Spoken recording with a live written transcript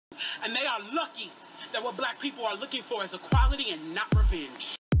And they are lucky that what black people are looking for is equality and not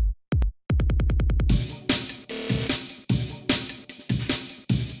revenge.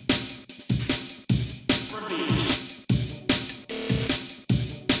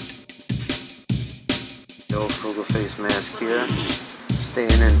 Yo, Frugal Facemask here, staying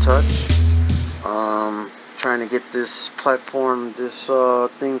in touch. Trying to get this platform, this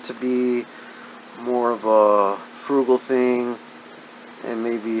thing to be more of a frugal thing, and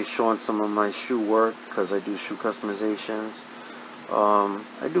maybe showing some of my shoe work, because I do shoe customizations.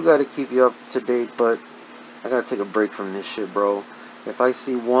 I do got to keep you up to date, but I got to take a break from this shit, bro. If I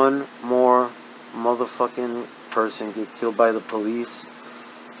see one more motherfucking person get killed by the police,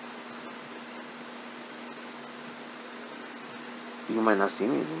 you might not see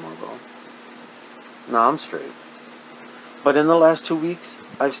me anymore, bro. Nah, I'm straight. But in the last 2 weeks,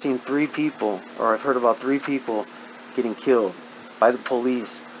 I've seen 3 people, or I've heard about 3 people getting killed by the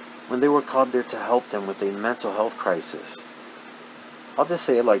police when they were called there to help them with a mental health crisis. I'll just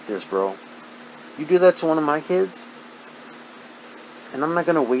say it like this, bro. You do that to one of my kids, and I'm not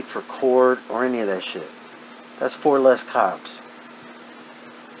gonna wait for court or any of that shit. That's 4 less cops.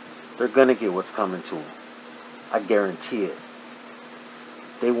 They're gonna get what's coming to them. I guarantee it.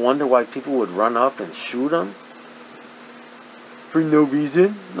 They wonder why people would run up and shoot them for no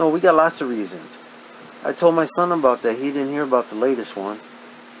reason. No, we got lots of reasons. I told my son about that. He didn't hear about the latest one.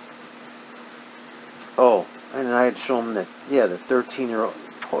 Oh, and I had to show him that, yeah, the 13-year-old.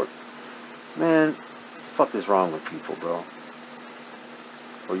 Man, fuck is wrong with people, bro?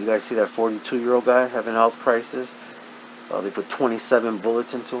 Or you guys see that 42-year-old guy having a health crisis? They put 27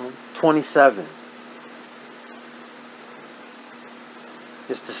 bullets into him. 27.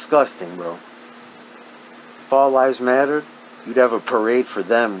 It's disgusting, bro. If all lives mattered, you'd have a parade for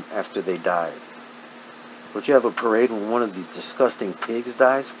them after they died. But you have a parade when one of these disgusting pigs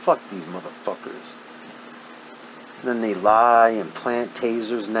dies? Fuck these motherfuckers. And then they lie and plant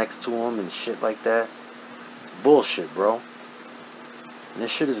tasers next to them and shit like that. Bullshit, bro. And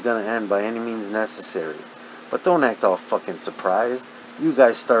this shit is gonna end by any means necessary. But don't act all fucking surprised. You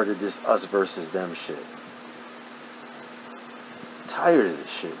guys started this us versus them shit. Tired of this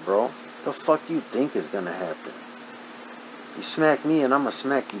shit, bro. The fuck you think is gonna happen? You smack me and I'ma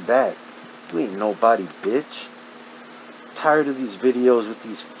smack you back. You ain't nobody, bitch. Tired of these videos with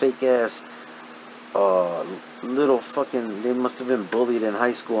these fake ass little fucking, they must have been bullied in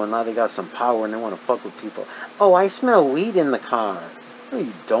high school and now they got some power and they want to fuck with people. Oh, I smell weed in the car. No,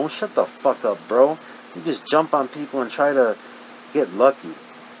 you don't. Shut the fuck up, bro. You just jump on people and try to get lucky.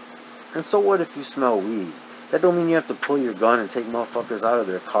 And so what if you smell weed? That don't mean you have to pull your gun and take motherfuckers out of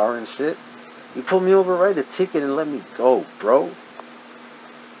their car and shit. You pull me over, write a ticket and let me go, bro.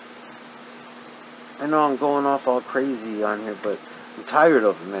 I know I'm going off all crazy on here, but I'm tired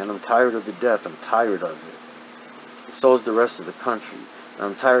of it, man. I'm tired of the death. I'm tired of it. And so is the rest of the country. And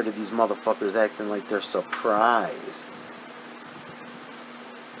I'm tired of these motherfuckers acting like they're surprised.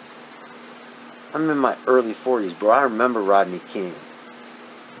 I'm in my early 40s, bro. I remember Rodney King.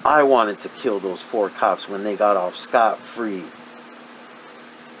 I wanted to kill those 4 cops when they got off scot-free.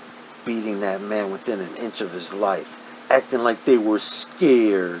 Beating that man within an inch of his life. Acting like they were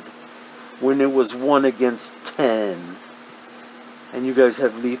scared. When it was 1 against 10. And you guys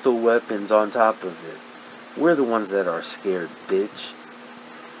have lethal weapons on top of it. We're the ones that are scared, bitch.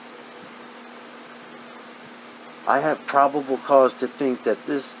 I have probable cause to think that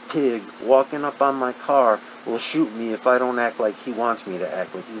this pig walking up on my car will shoot me if I don't act like he wants me to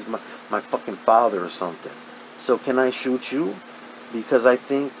act, like he's my fucking father or something. So can I shoot you because I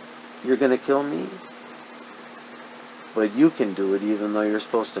think you're gonna kill me? But you can do it even though you're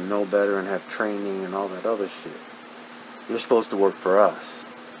supposed to know better and have training and all that other shit. You're supposed to work for us.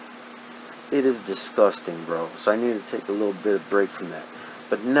 It is disgusting, bro. So I need to take a little bit of break from that.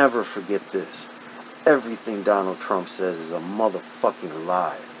 But never forget this. Everything Donald Trump says is a motherfucking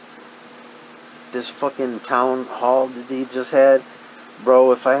lie. This fucking town hall that he just had,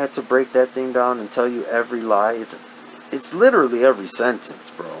 bro, if I had to break that thing down and tell you every lie, it's literally every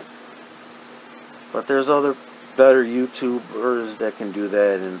sentence, bro. But there's other better YouTubers that can do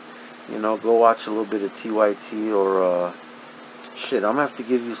that, and, you know, go watch a little bit of TYT or, shit, I'm gonna have to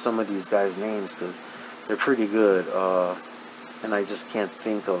give you some of these guys' names, because they're pretty good, and I just can't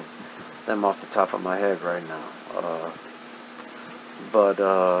think of them off the top of my head right now.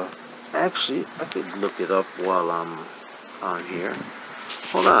 But actually, I could look it up while I'm on here.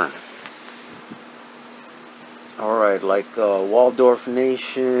 Hold on. Alright, like Waldorf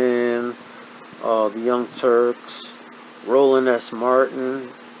Nation, the Young Turks, Roland S. Martin,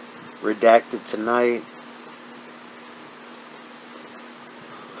 Redacted Tonight,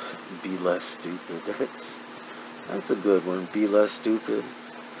 Be less stupid. That's a good one. Be less stupid.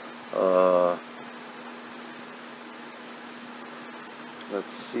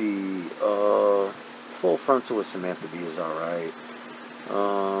 Let's see. Full frontal with Samantha Bee is alright.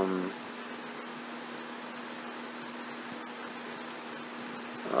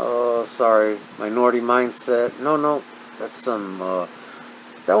 Sorry. Minority Mindset. No. That's some,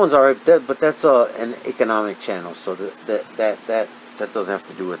 that one's alright, but that's an economic channel, so that doesn't have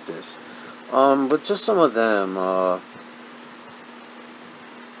to do with this. But just some of them. I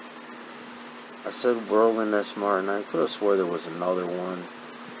said Whirlwind that's smart, and I could have swore there was another one.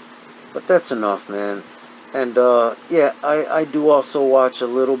 But that's enough, man. And yeah, I do also watch a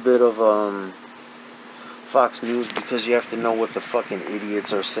little bit of Fox News, because you have to know what the fucking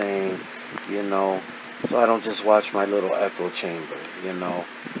idiots are saying, you know. So I don't just watch my little echo chamber, you know.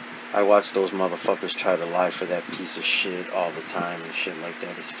 I watch those motherfuckers try to lie for that piece of shit all the time and shit like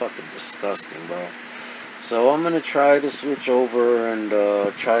that. It's fucking disgusting, bro. So I'm gonna try to switch over and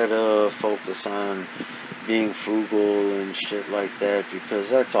try to focus on being frugal and shit like that, because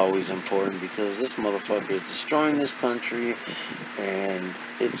that's always important, because this motherfucker is destroying this country, and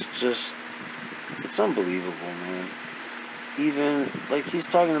it's just, it's unbelievable, man. Even, like, he's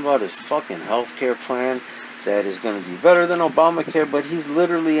talking about his fucking healthcare plan that is going to be better than Obamacare, but he's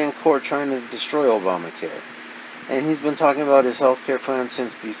literally in court trying to destroy Obamacare. And he's been talking about his healthcare plan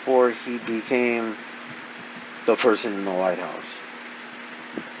since before he became the person in the White House.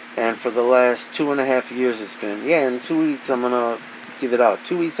 And for the last 2.5 years it's been, yeah, in 2 weeks I'm going to give it out.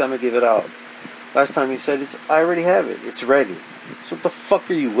 2 weeks I'm going to give it out. Last time he said, I already have it. It's ready. So what the fuck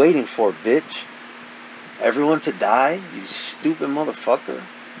are you waiting for, bitch? Everyone to die? You stupid motherfucker.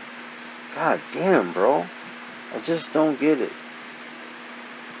 God damn, bro. I just don't get it.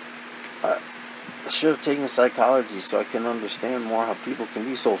 I should have taken psychology so I can understand more how people can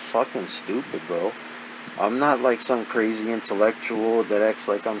be so fucking stupid, bro. I'm not like some crazy intellectual that acts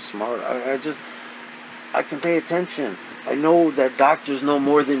like I'm smart. I can pay attention. I know that doctors know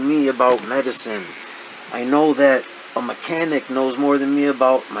more than me about medicine. I know that a mechanic knows more than me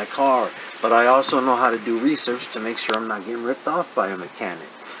about my car. But I also know how to do research to make sure I'm not getting ripped off by a mechanic.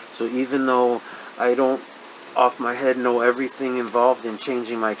 So even though I don't, off my head, know everything involved in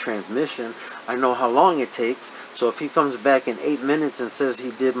changing my transmission, I know how long it takes. So if he comes back in 8 minutes and says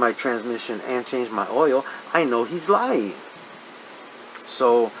he did my transmission and changed my oil, I know he's lying.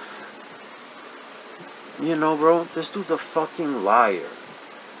 So, you know, bro, this dude's a fucking liar.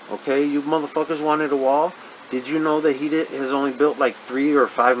 Okay, you motherfuckers wanted a wall? Did you know that he has only built like 3 or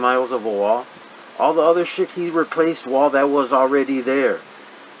 5 miles of a wall? All the other shit he replaced wall that was already there.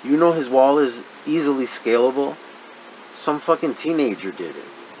 You know his wall is easily scalable? Some fucking teenager did it.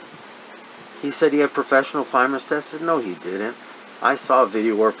 He said he had professional climbers tested? No, he didn't. I saw a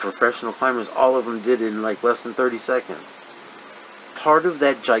video where professional climbers, all of them did it in like less than 30 seconds. Part of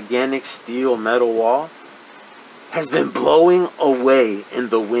that gigantic steel metal wall has been blowing away in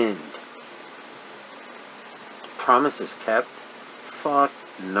the wind. Promises kept? Fuck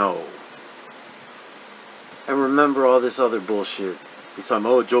no. And remember all this other bullshit. He's talking,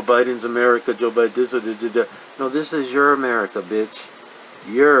 oh, Joe Biden's America, Joe Biden this, da. No, this is your America, bitch.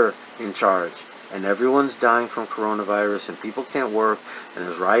 You're in charge. And everyone's dying from coronavirus, and people can't work, and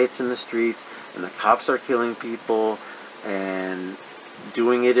there's riots in the streets, and the cops are killing people, and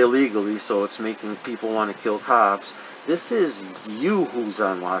doing it illegally, so it's making people want to kill cops. This is you who's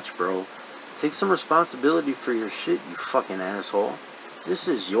on watch, bro. Take some responsibility for your shit, you fucking asshole. This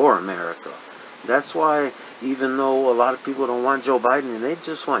is your America. That's why, even though a lot of people don't want Joe Biden, and they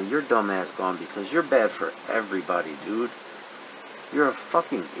just want your dumb ass gone, because you're bad for everybody, dude. You're a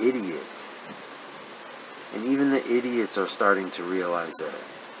fucking idiot. And even the idiots are starting to realize that.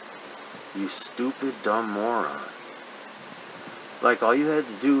 You stupid, dumb moron. Like, all you had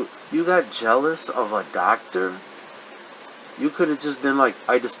to do, you got jealous of a doctor? You could have just been like,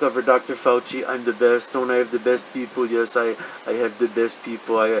 I discovered Dr. Fauci, I'm the best, don't I have the best people? Yes, I have the best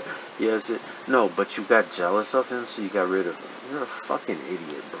people, yes. No, but you got jealous of him, so you got rid of him. You're a fucking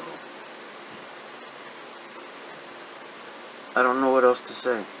idiot, bro. I don't know what else to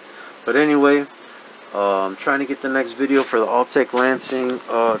say. But anyway, I'm trying to get the next video for the Alltech Lansing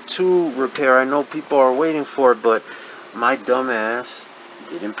 2 repair. I know people are waiting for it, but my dumb ass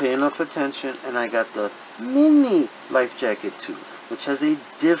didn't pay enough attention, and I got the mini life jacket 2, which has a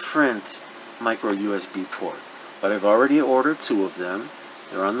different micro USB port. But I've already ordered 2 of them.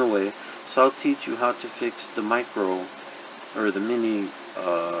 They're on the way. So I'll teach you how to fix the micro, or the mini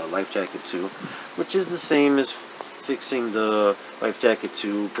life jacket 2, which is the same as fixing the life jacket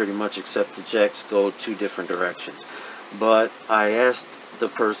 2 pretty much, except the jacks go 2 different directions. But I asked the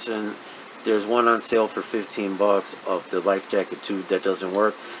person, there's one on sale for 15 bucks of the life jacket tube that doesn't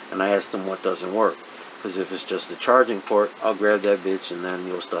work, and I asked them what doesn't work. Because if it's just the charging port, I'll grab that bitch and then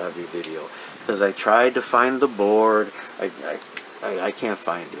you'll still have your video. Because I tried to find the board, I can't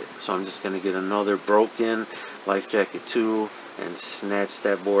find it. So I'm just going to get another broken life jacket 2 and snatch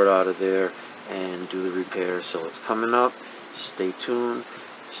that board out of there and do the repair. So it's coming up. Stay tuned.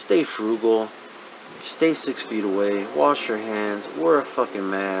 Stay frugal. Stay 6 feet away. Wash your hands. Wear a fucking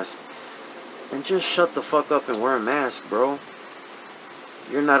mask. And just shut the fuck up and wear a mask, bro.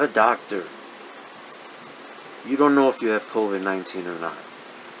 You're not a doctor. You don't know if you have COVID-19 or not.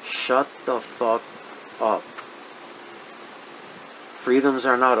 Shut the fuck up. Freedoms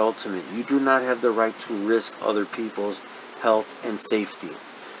are not ultimate. You do not have the right to risk other people's health and safety.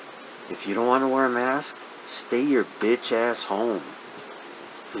 If you don't want to wear a mask, stay your bitch ass home.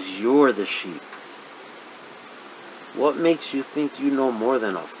 Because you're the sheep. What makes you think you know more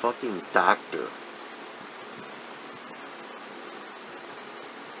than a fucking doctor?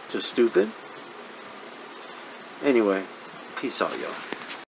 Just stupid? Anyway, peace out, y'all.